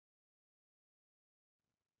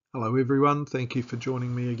Hello everyone, thank you for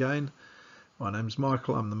joining me again. My name's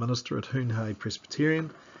Michael, I'm the minister at Hoonhay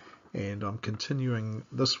Presbyterian, and I'm continuing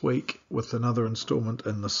this week with another instalment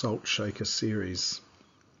in the Salt Shaker series.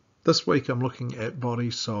 This week I'm looking at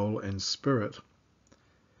body, soul and spirit.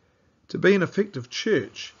 To be an effective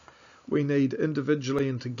church, we need individually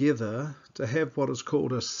and together to have what is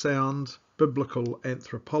called a sound biblical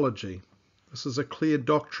anthropology. This is a clear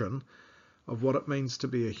doctrine of what it means to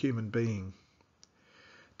be a human being.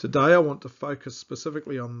 Today I want to focus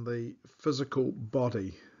specifically on the physical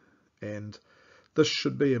body, and this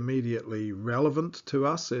should be immediately relevant to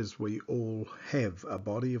us as we all have a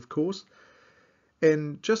body, of course,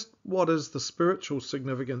 and just what is the spiritual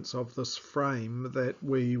significance of this frame that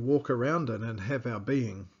we walk around in and have our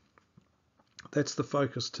being. That's the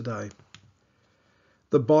focus today.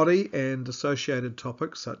 The body and associated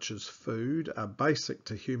topics such as food are basic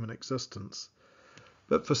to human existence.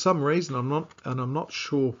 But for some reason, I'm not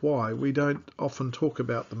sure why, we don't often talk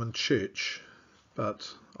about them in church,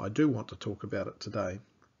 but I do want to talk about it today.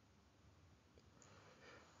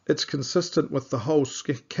 It's consistent with the whole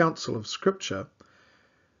counsel of Scripture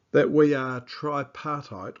that we are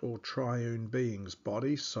tripartite or triune beings,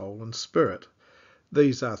 body, soul and spirit.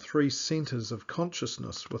 These are three centres of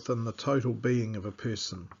consciousness within the total being of a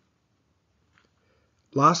person.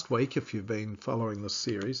 Last week, if you've been following this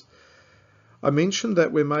series, I mentioned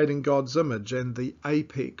that we're made in God's image and the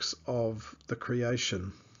apex of the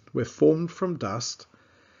creation. We're formed from dust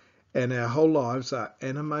and our whole lives are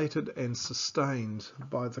animated and sustained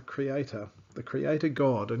by the Creator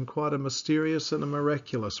God, in quite a mysterious and a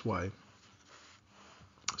miraculous way.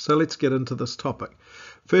 So let's get into this topic.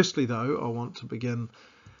 Firstly though, I want to begin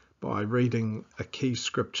by reading a key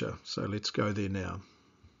scripture. So let's go there now.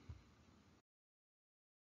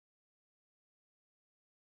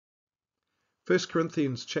 1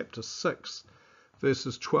 Corinthians chapter 6,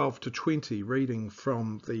 verses 12 to 20, reading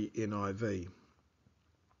from the NIV.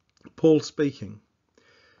 Paul speaking,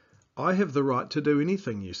 I have the right to do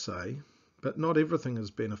anything, you say, but not everything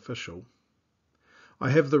is beneficial.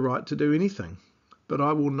 I have the right to do anything, but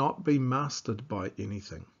I will not be mastered by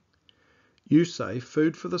anything. You say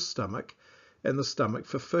food for the stomach and the stomach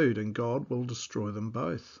for food, and God will destroy them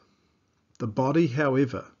both. The body,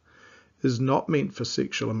 however, is not meant for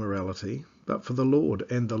sexual immorality, but for the Lord,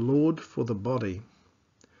 and the Lord for the body.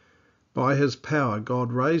 By his power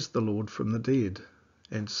God raised the Lord from the dead,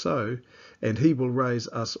 and he will raise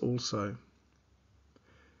us also.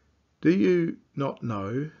 Do you not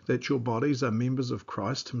know that your bodies are members of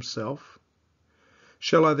Christ himself?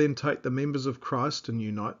 Shall I then take the members of Christ and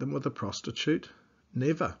unite them with a prostitute?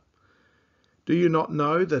 Never. Do you not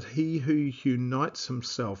know that he who unites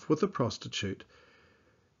himself with a prostitute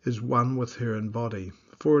is one with her in body?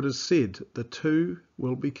 For it is said, the two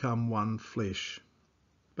will become one flesh.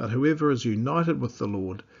 But whoever is united with the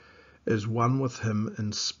Lord is one with him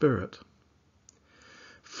in spirit.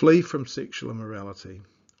 Flee from sexual immorality.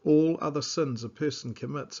 All other sins a person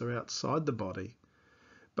commits are outside the body,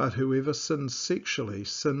 but whoever sins sexually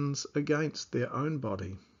sins against their own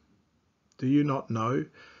body. Do you not know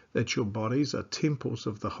that your bodies are temples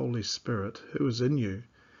of the Holy Spirit who is in you,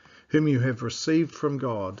 whom you have received from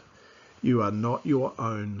God? You are not your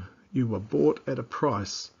own. You were bought at a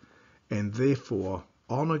price, and therefore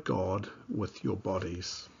honour God with your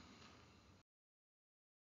bodies.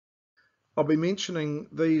 I'll be mentioning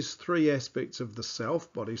these three aspects of the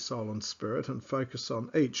self, body, soul and spirit, and focus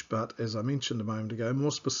on each, but as I mentioned a moment ago,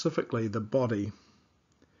 more specifically the body.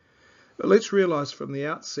 But let's realise from the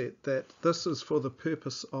outset that this is for the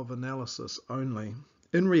purpose of analysis only.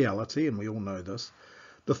 In reality, and we all know this,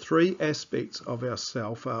 the three aspects of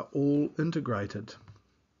ourself are all integrated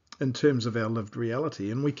in terms of our lived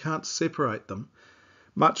reality, and we can't separate them,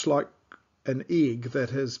 much like an egg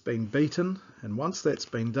that has been beaten, and once that's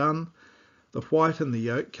been done, the white and the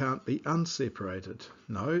yolk can't be unseparated.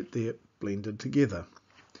 No, they're blended together.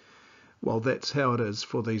 Well, that's how it is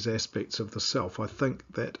for these aspects of the self. I think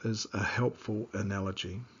that is a helpful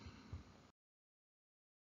analogy.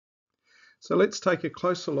 So let's take a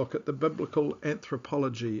closer look at the biblical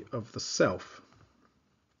anthropology of the self.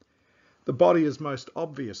 The body is most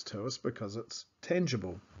obvious to us because it's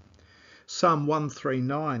tangible. Psalm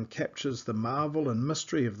 139 captures the marvel and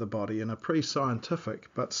mystery of the body in a pre-scientific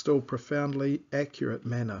but still profoundly accurate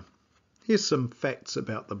manner. Here's some facts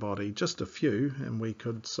about the body, just a few, and we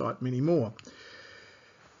could cite many more.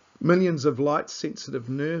 Millions of light-sensitive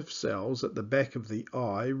nerve cells at the back of the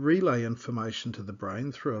eye relay information to the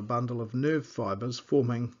brain through a bundle of nerve fibres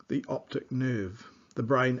forming the optic nerve. The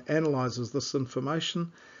brain analyses this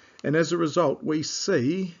information, and as a result we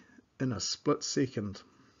see in a split second.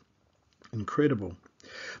 Incredible.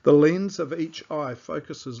 The lens of each eye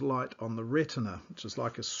focuses light on the retina, which is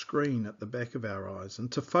like a screen at the back of our eyes.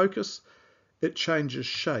 And to focus, it changes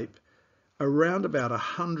shape around about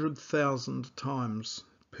 100,000 times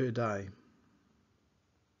per day.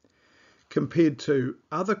 Compared to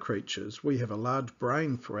other creatures, we have a large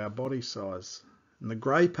brain for our body size. And the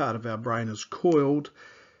grey part of our brain is coiled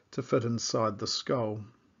to fit inside the skull.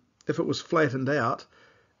 If it was flattened out,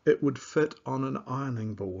 it would fit on an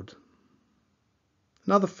ironing board.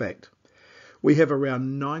 Another fact, we have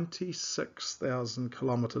around 96,000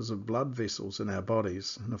 kilometres of blood vessels in our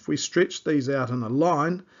bodies, and if we stretched these out in a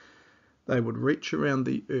line, they would reach around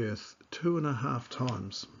the earth 2.5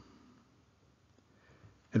 times.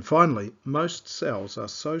 And finally, most cells are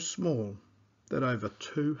so small that over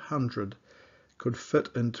 200 could fit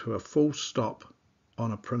into a full stop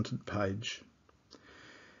on a printed page.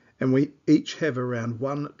 And we each have around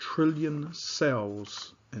 1 trillion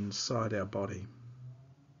cells inside our body.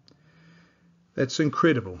 That's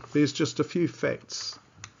incredible. There's just a few facts.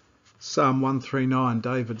 Psalm 139,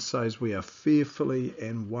 David says we are fearfully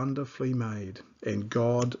and wonderfully made, and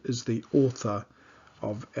God is the author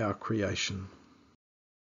of our creation.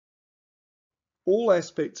 All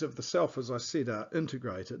aspects of the self, as I said, are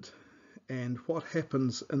integrated, and what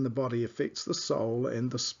happens in the body affects the soul and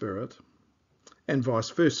the spirit, and vice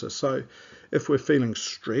versa. So if we're feeling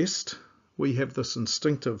stressed, we have this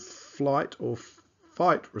instinctive flight or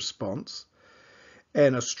fight response,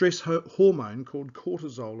 and a stress hormone called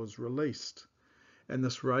cortisol is released, and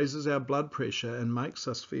this raises our blood pressure and makes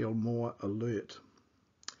us feel more alert.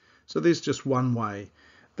 So there's just one way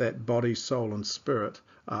that body, soul and spirit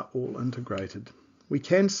are all integrated. We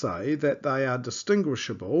can say that they are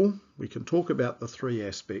distinguishable. We can talk about the three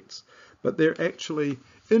aspects, but they're actually,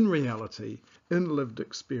 in reality, in lived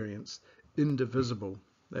experience, indivisible.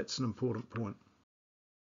 That's an important point.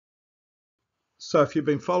 So if you've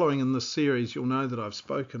been following in this series, you'll know that I've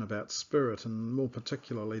spoken about spirit and more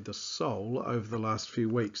particularly the soul over the last few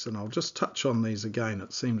weeks, and I'll just touch on these again.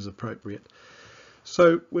 It seems appropriate.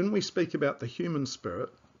 So when we speak about the human spirit,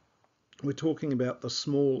 we're talking about the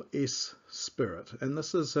small s spirit, and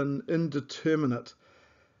this is an indeterminate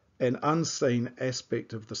and unseen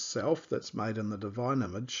aspect of the self that's made in the divine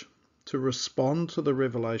image to respond to the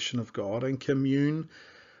revelation of God and commune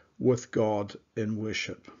with God in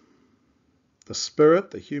worship. The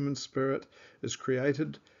spirit, the human spirit, is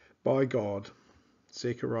created by God,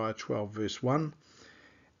 Zechariah 12 verse 1,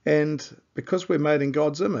 and because we're made in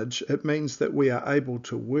God's image, it means that we are able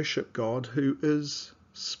to worship God who is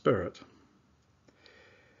spirit.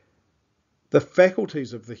 The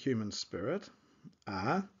faculties of the human spirit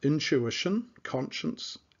are intuition,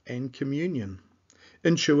 conscience, and communion.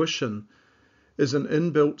 Intuition is an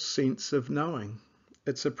inbuilt sense of knowing.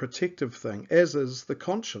 It's a protective thing, as is the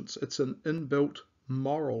conscience. It's an inbuilt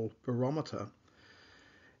moral barometer,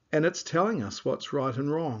 and it's telling us what's right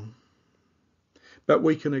and wrong. But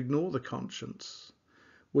we can ignore the conscience.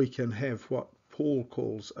 We can have what Paul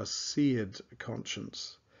calls a seared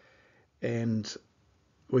conscience, and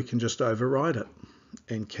we can just override it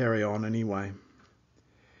and carry on anyway.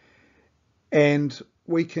 And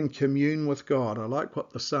we can commune with God. I like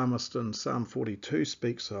what the psalmist in Psalm 42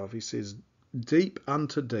 speaks of. He says, deep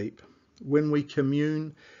unto deep. When we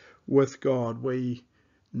commune with God, we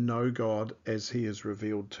know God as he is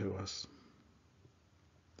revealed to us.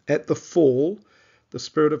 At the fall, the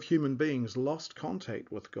spirit of human beings lost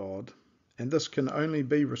contact with God, and this can only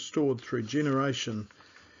be restored through generation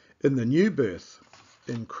in the new birth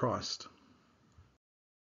in Christ.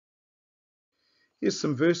 Here's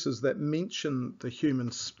some verses that mention the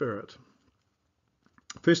human spirit.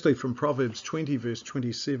 Firstly, from Proverbs 20 verse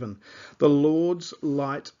 27, the Lord's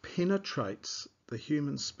light penetrates the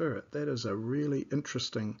human spirit. That is a really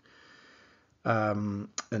interesting comment.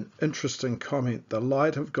 The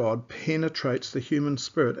light of God penetrates the human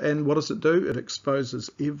spirit. And what does it do? It exposes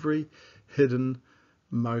every hidden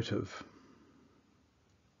motive.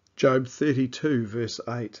 Job 32 verse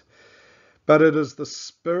 8, but it is the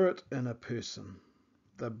spirit in a person,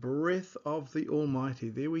 the breath of the Almighty.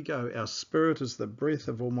 There we go. Our spirit is the breath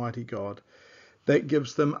of Almighty God that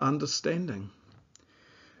gives them understanding.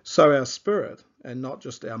 So our spirit, and not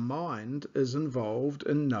just our mind, is involved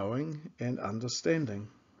in knowing and understanding.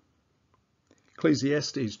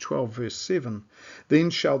 Ecclesiastes 12 verse 7,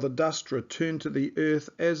 then shall the dust return to the earth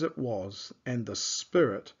as it was, and the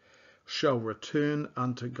spirit shall return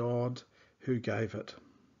unto God who gave it.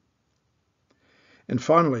 And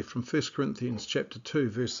finally, from 1 Corinthians chapter 2,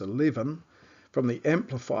 verse 11, from the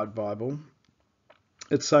Amplified Bible,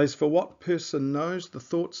 it says, for what person knows the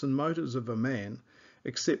thoughts and motives of a man,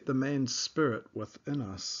 except the man's spirit within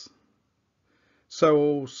us? So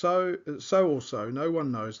also no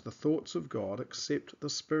one knows the thoughts of God except the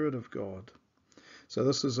Spirit of God. So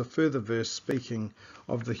this is a further verse speaking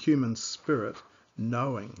of the human spirit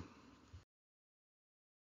knowing.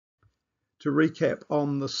 To recap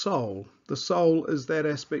on the soul is that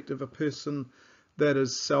aspect of a person that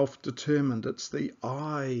is self-determined. It's the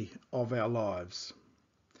I of our lives.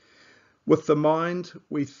 With the mind,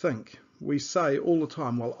 we think. We say all the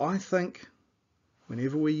time, well, I think.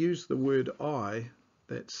 Whenever we use the word I,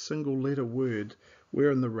 that single letter word,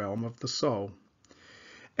 we're in the realm of the soul.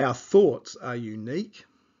 Our thoughts are unique.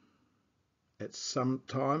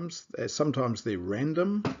 Sometimes they're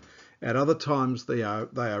random. At other times they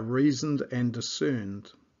are reasoned and discerned.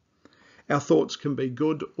 Our thoughts can be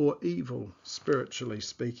good or evil, spiritually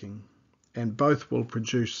speaking, and both will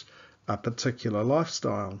produce a particular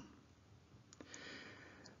lifestyle.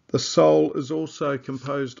 The soul is also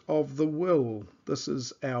composed of the will. This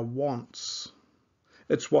is our wants.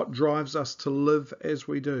 It's what drives us to live as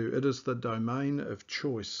we do. It is the domain of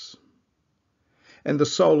choice. And the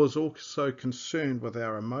soul is also concerned with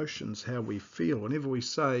our emotions, how we feel. Whenever we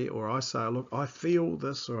say, or I say, look, I feel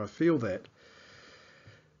this or I feel that,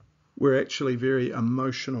 we're actually very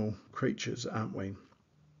emotional creatures, aren't we?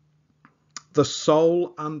 The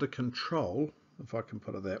soul under control, if I can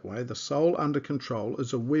put it that way, the soul under control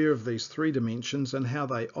is aware of these three dimensions and how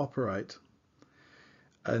they operate.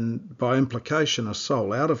 And by implication, a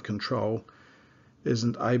soul out of control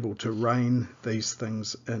isn't able to rein these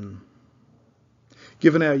things in.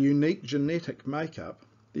 Given our unique genetic makeup,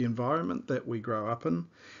 the environment that we grow up in,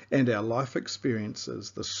 and our life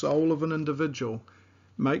experiences, the soul of an individual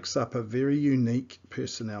makes up a very unique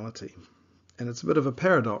personality. And it's a bit of a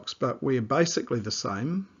paradox, but we're basically the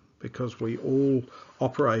same because we all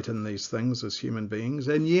operate in these things as human beings,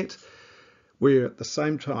 and yet we're at the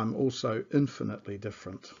same time also infinitely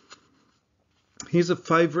different. Here's a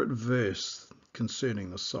favourite verse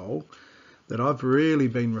concerning the soul that I've really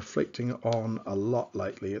been reflecting on a lot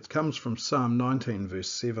lately. It comes from Psalm 19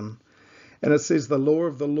 verse 7, and it says, "The law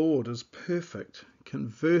of the Lord is perfect,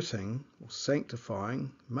 converting or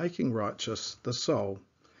sanctifying, making righteous the soul.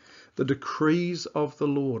 The decrees of the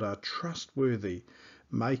Lord are trustworthy,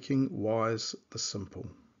 making wise the simple."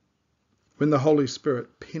 When the Holy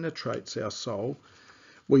Spirit penetrates our soul,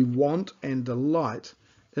 we want and delight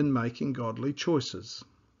in making godly choices.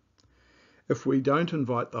 If we don't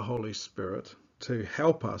invite the Holy Spirit to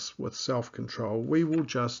help us with self-control, we will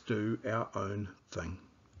just do our own thing.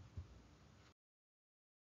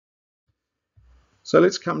 So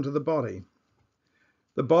let's come to the body.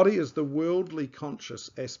 The body is the worldly conscious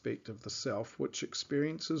aspect of the self, which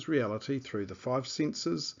experiences reality through the five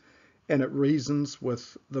senses, and it reasons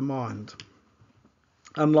with the mind.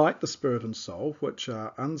 Unlike the spirit and soul, which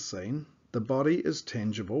are unseen, the body is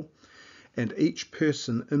tangible, and each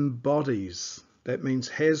person embodies, that means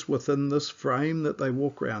has within this frame that they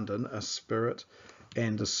walk around in, a spirit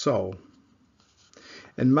and a soul.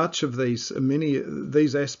 And many of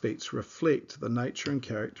these aspects reflect the nature and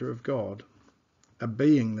character of God, a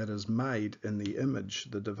being that is made in the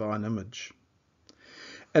image, the divine image.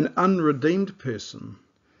 An unredeemed person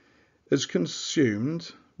is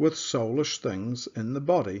consumed with soulish things in the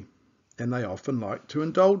body, and they often like to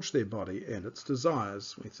indulge their body and its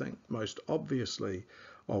desires. We think most obviously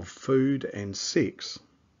of food and sex.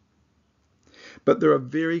 But there are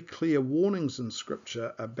very clear warnings in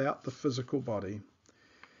Scripture about the physical body.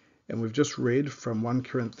 And we've just read from 1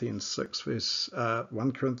 Corinthians 6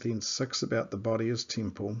 about the body as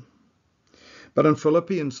temple. But in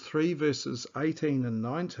Philippians 3 verses 18 and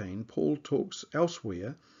 19, Paul talks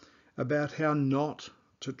elsewhere about how not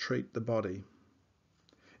to treat the body.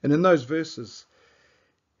 And in those verses,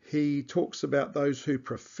 he talks about those who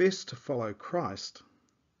profess to follow Christ,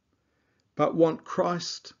 but want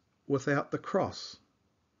Christ without the cross.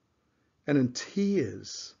 And in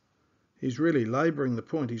tears, he's really labouring the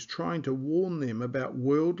point. He's trying to warn them about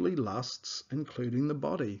worldly lusts, including the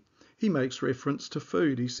body. He makes reference to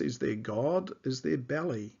food. He says their God is their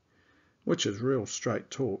belly, which is real straight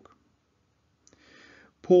talk.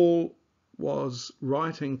 Paul was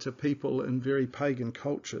writing to people in very pagan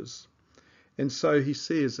cultures. And so he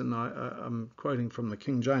says, and I'm quoting from the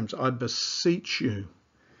King James, "I beseech you."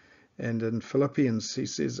 And in Philippians he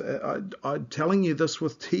says, I'm telling you this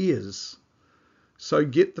with tears. So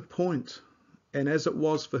get the point. And as it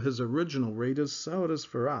was for his original readers, so it is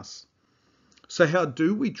for us. So how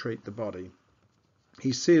do we treat the body?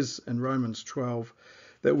 He says in Romans 12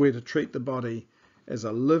 that we're to treat the body as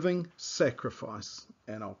a living sacrifice.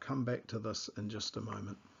 And I'll come back to this in just a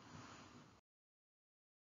moment.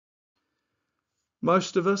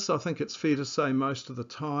 Most of us, I think it's fair to say most of the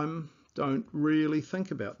time, don't really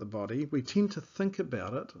think about the body. We tend to think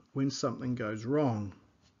about it when something goes wrong.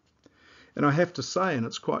 And I have to say, and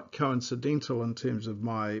it's quite coincidental in terms of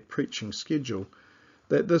my preaching schedule,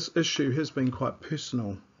 that this issue has been quite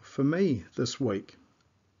personal for me this week.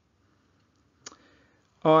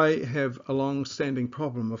 I have a long-standing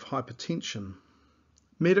problem of hypertension.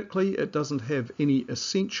 Medically, it doesn't have any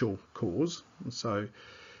essential cause, and so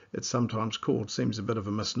it's sometimes called, seems a bit of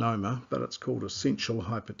a misnomer, but it's called essential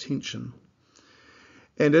hypertension.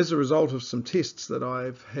 And as a result of some tests that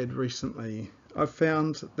I've had recently, I've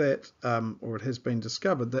found that, or it has been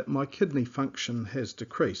discovered, that my kidney function has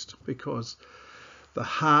decreased because the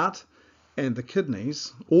heart and the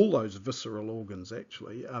kidneys, all those visceral organs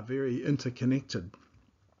actually, are very interconnected.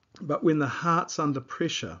 But when the heart's under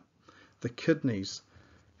pressure, the kidneys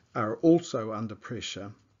are also under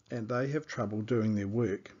pressure and they have trouble doing their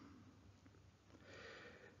work.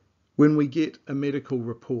 When we get a medical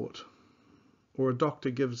report or a doctor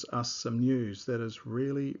gives us some news that is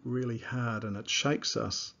really, really hard and it shakes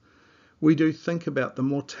us, we do think about the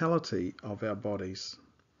mortality of our bodies.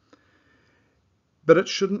 But it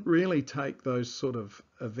shouldn't really take those sort of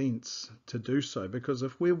events to do so, because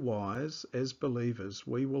if we're wise as believers,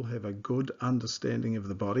 we will have a good understanding of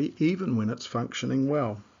the body, even when it's functioning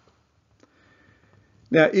well.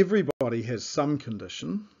 Now, everybody has some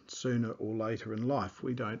condition, sooner or later in life.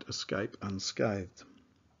 We don't escape unscathed.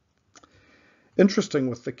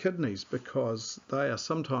 Interesting with the kidneys, because they are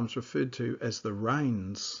sometimes referred to as the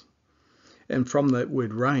reins. And from that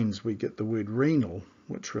word reins, we get the word renal,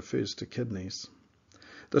 which refers to kidneys.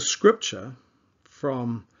 The scripture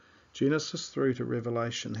from Genesis through to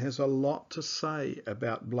Revelation has a lot to say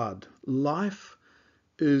about blood. Life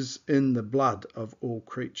is in the blood of all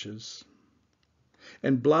creatures.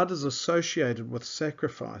 And blood is associated with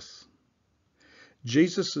sacrifice.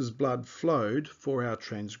 Jesus' blood flowed for our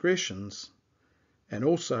transgressions. And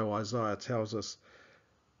also Isaiah tells us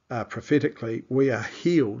prophetically, we are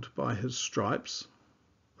healed by his stripes,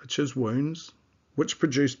 which is wounds, which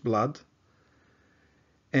produce blood.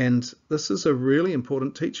 And this is a really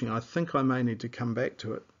important teaching. I think I may need to come back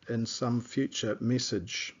to it in some future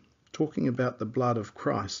message, talking about the blood of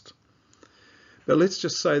Christ. But let's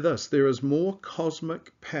just say this, there is more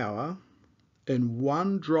cosmic power in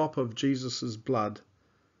one drop of Jesus' blood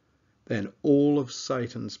than all of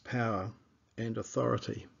Satan's power and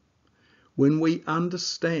authority. When we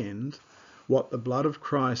understand what the blood of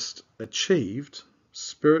Christ achieved,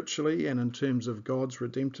 spiritually and in terms of God's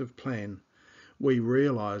redemptive plan, we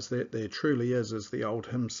realise that there truly is, as the old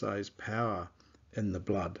hymn says, power in the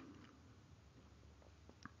blood.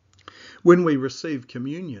 When we receive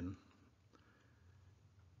communion,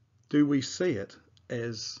 do we see it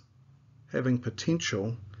as having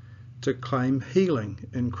potential to claim healing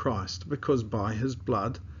in Christ? Because by his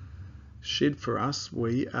blood shed for us,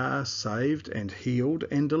 we are saved and healed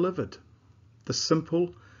and delivered. The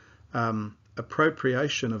simple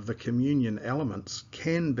appropriation of the communion elements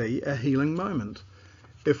can be a healing moment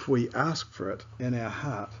if we ask for it in our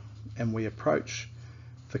heart and we approach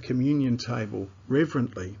the communion table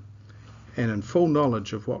reverently and in full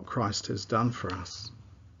knowledge of what Christ has done for us.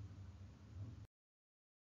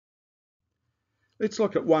 Let's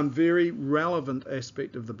look at one very relevant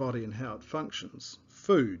aspect of the body and how it functions: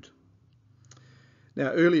 food.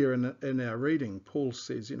 Now, earlier in our reading, Paul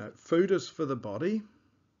says, food is for the body,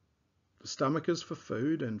 the stomach is for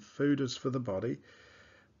food, and food is for the body.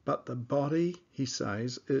 But the body, he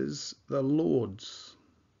says, is the Lord's.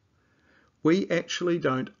 We actually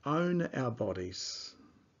don't own our bodies.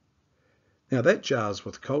 Now, that jars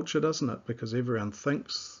with culture, doesn't it? Because everyone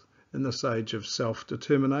thinks in this age of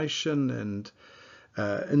self-determination and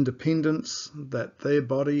independence that their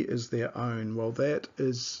body is their own. Well, that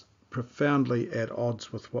is profoundly at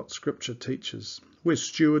odds with what Scripture teaches. We're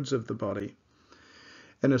stewards of the body.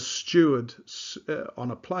 And a steward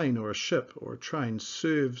on a plane or a ship or a train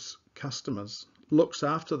serves customers, looks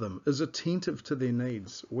after them, is attentive to their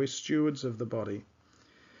needs. We're stewards of the body.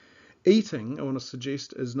 Eating, I want to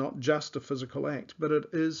suggest, is not just a physical act, but it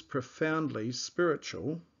is profoundly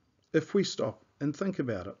spiritual if we stop and think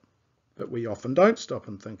about it. But we often don't stop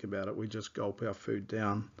and think about it. We just gulp our food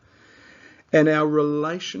down. And our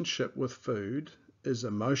relationship with food is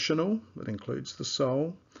emotional. It includes the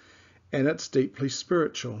soul. And it's deeply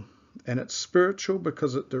spiritual. And it's spiritual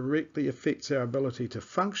because it directly affects our ability to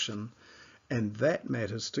function, and that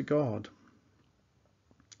matters to God.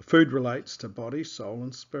 Food relates to body, soul,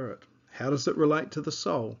 and spirit. How does it relate to the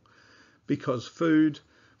soul? Because food,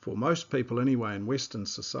 for most people anyway in Western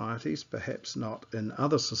societies, perhaps not in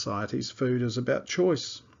other societies, food is about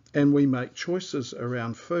choice. And we make choices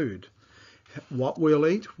around food. what we'll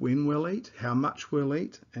eat, when we'll eat, how much we'll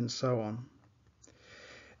eat, and so on.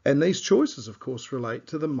 And these choices, of course, relate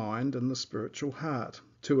to the mind and the spiritual heart,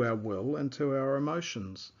 to our will and to our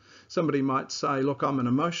emotions. Somebody might say, look, I'm an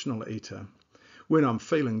emotional eater. When I'm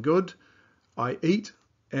feeling good, I eat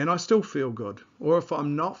and I still feel good. Or if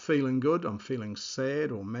I'm not feeling good, I'm feeling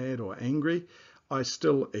sad or mad or angry, I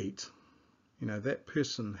still eat. You know, that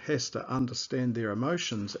person has to understand their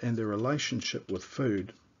emotions and their relationship with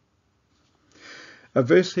food. A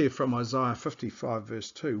verse here from Isaiah 55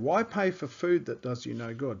 verse 2. Why pay for food that does you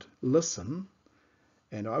no good? Listen,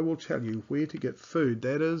 and I will tell you where to get food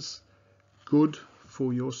that is good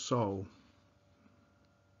for your soul.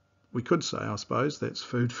 We could say, I suppose, that's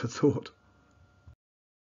food for thought.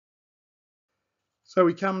 So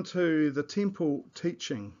we come to the temple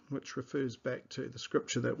teaching, which refers back to the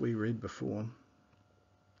scripture that we read before.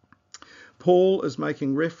 Paul is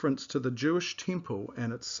making reference to the Jewish temple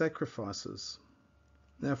and its sacrifices.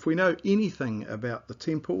 Now, if we know anything about the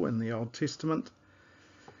temple in the Old Testament,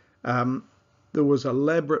 there was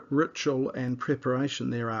elaborate ritual and preparation.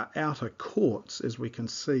 There are outer courts, as we can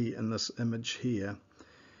see in this image here.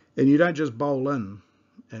 And you don't just bowl in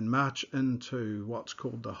and march into what's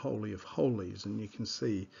called the Holy of Holies. And you can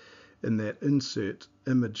see in that insert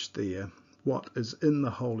image there what is in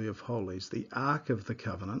the Holy of Holies, the Ark of the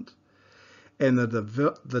Covenant, and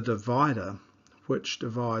the divider, which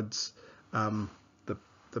divides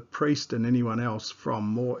the priest and anyone else from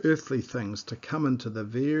more earthly things to come into the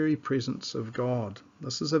very presence of God.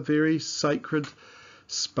 This is a very sacred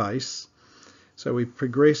space. So we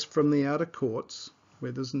progress from the outer courts,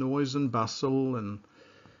 where there's noise and bustle and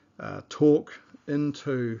talk,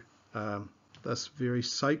 into this very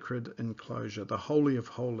sacred enclosure, the Holy of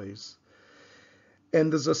Holies. And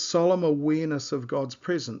there's a solemn awareness of God's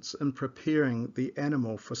presence in preparing the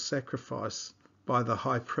animal for sacrifice by the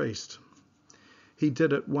high priest. He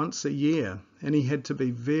did it once a year, and he had to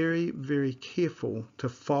be very, very careful to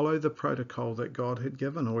follow the protocol that God had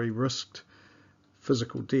given, or he risked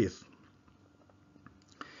physical death.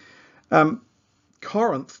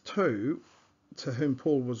 Corinth, too, to whom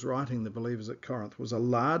Paul was writing, the believers at Corinth, was a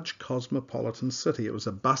large cosmopolitan city. It was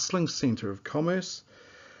a bustling centre of commerce,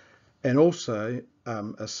 and also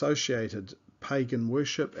associated pagan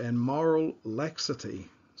worship and moral laxity.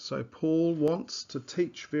 So Paul wants to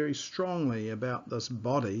teach very strongly about this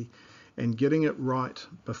body and getting it right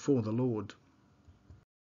before the Lord.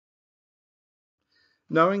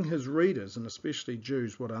 Knowing his readers, and especially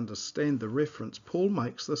Jews, would understand the reference, Paul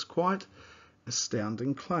makes this quite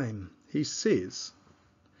astounding claim. He says,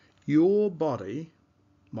 your body,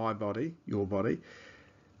 my body, your body,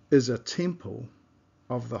 is a temple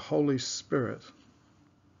of the Holy Spirit.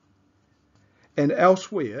 And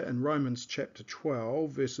elsewhere in Romans chapter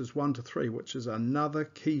 12, verses 1 to 3, which is another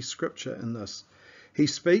key scripture in this, he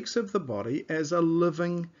speaks of the body as a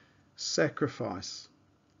living sacrifice.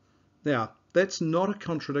 Now, that's not a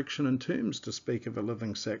contradiction in terms to speak of a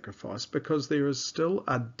living sacrifice, because there is still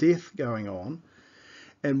a death going on.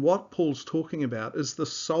 And what Paul's talking about is the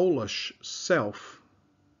soulish self,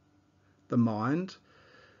 the mind,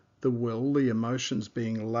 the will, the emotions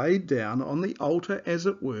being laid down on the altar, as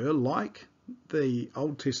it were, like the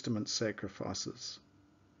Old Testament sacrifices.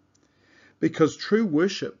 Because true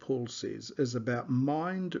worship, Paul says, is about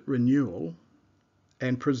mind renewal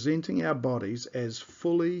and presenting our bodies as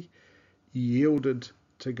fully yielded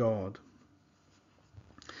to God.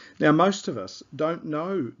 Now, most of us don't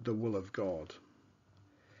know the will of God.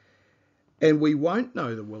 And we won't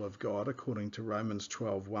know the will of God, according to Romans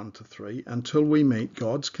 12, 1 to 3, until we meet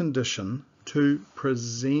God's condition to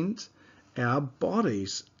present our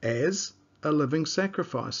bodies as a living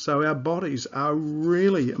sacrifice. So our bodies are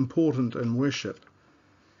really important in worship.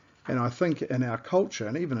 And I think in our culture,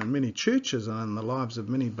 and even in many churches and in the lives of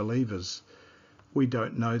many believers, we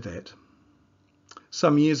don't know that.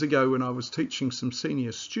 Some years ago, when I was teaching some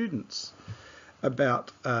senior students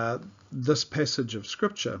about this passage of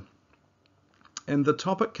Scripture, and the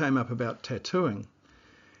topic came up about tattooing.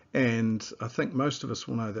 And I think most of us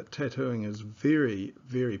will know that tattooing is very,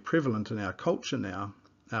 very prevalent in our culture now.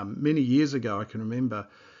 Many years ago, I can remember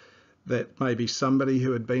that maybe somebody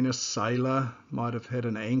who had been a sailor might have had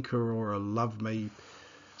an anchor or a love me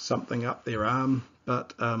something up their arm.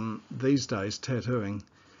 But these days, tattooing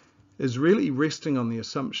is really resting on the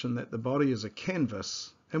assumption that the body is a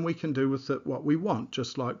canvas and we can do with it what we want,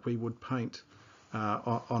 just like we would paint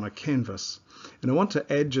on a canvas. And I want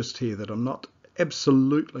to add just here that I'm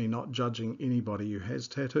absolutely not judging anybody who has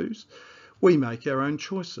tattoos. We make our own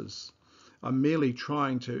choices. I'm merely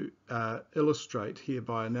trying to illustrate here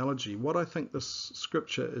by analogy what I think this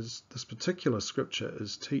particular scripture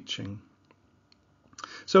is teaching.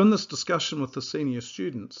 So in this discussion with the senior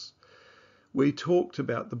students, we talked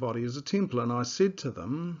about the body as a temple, and I said to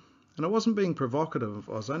them, and I wasn't being provocative,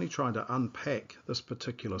 I was only trying to unpack this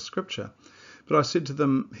particular scripture, but I said to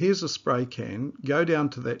them, here's a spray can, go down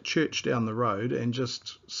to that church down the road and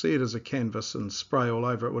just see it as a canvas and spray all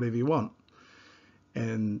over it whatever you want.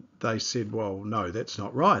 And they said, well, no, that's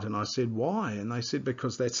not right. And I said, why? And they said,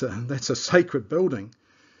 because that's a sacred building.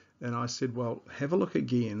 And I said, well, have a look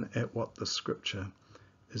again at what the scripture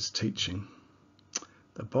is teaching.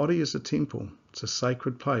 The body is a temple. It's a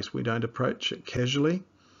sacred place. We don't approach it casually.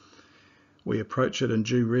 We approach it in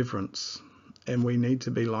due reverence. And we need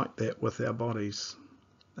to be like that with our bodies.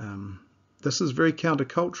 This is very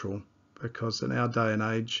countercultural, because in our day and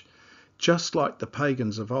age, just like the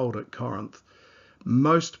pagans of old at Corinth,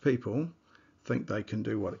 most people think they can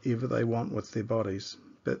do whatever they want with their bodies,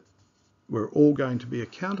 but we're all going to be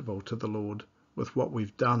accountable to the Lord with what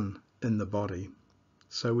we've done in the body.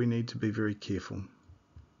 So we need to be very careful.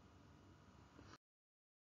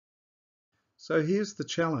 So here's the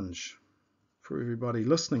challenge for everybody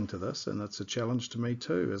listening to this, and it's a challenge to me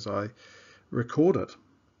too as I record it.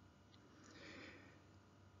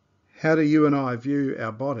 How do you and I view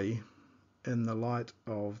our body in the light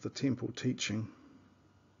of the temple teaching?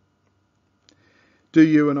 Do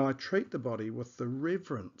you and I treat the body with the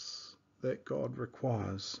reverence that God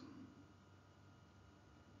requires?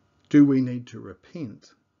 Do we need to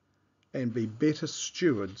repent and be better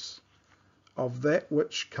stewards of that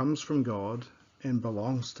which comes from God and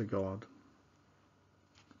belongs to God?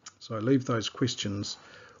 So I leave those questions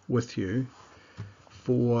with you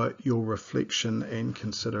for your reflection and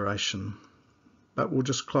consideration. But we'll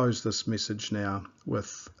just close this message now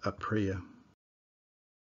with a prayer.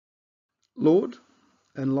 Lord,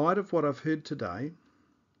 in light of what I've heard today,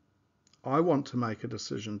 I want to make a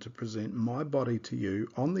decision to present my body to you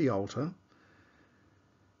on the altar,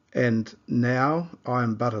 and now I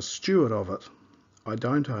am but a steward of it. I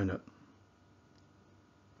don't own it.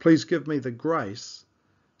 Please give me the grace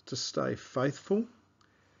to stay faithful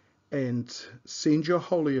and send your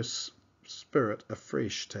Holy Spirit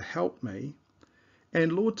afresh to help me,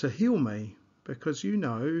 and Lord, to heal me, because you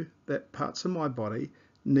know that parts of my body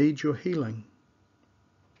need your healing.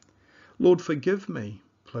 Lord, forgive me,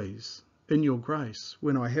 please, in your grace,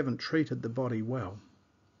 when I haven't treated the body well.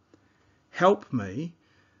 Help me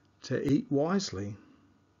to eat wisely.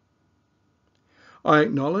 I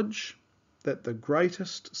acknowledge that the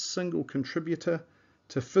greatest single contributor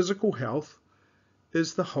to physical health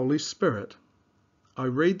is the Holy Spirit. I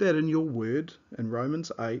read that in your word in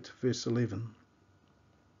Romans 8, verse 11.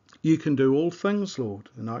 You can do all things, Lord,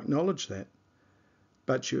 and I acknowledge that,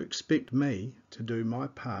 but you expect me to do my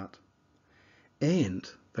part. And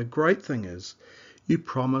the great thing is, you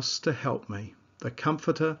promise to help me, the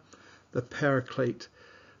Comforter, the Paraclete,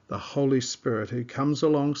 the Holy Spirit who comes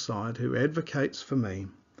alongside, who advocates for me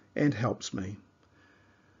and helps me.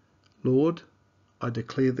 Lord, I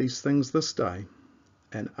declare these things this day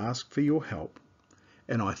and ask for your help.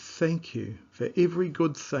 And I thank you for every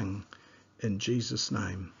good thing in Jesus'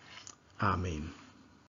 name. Amen.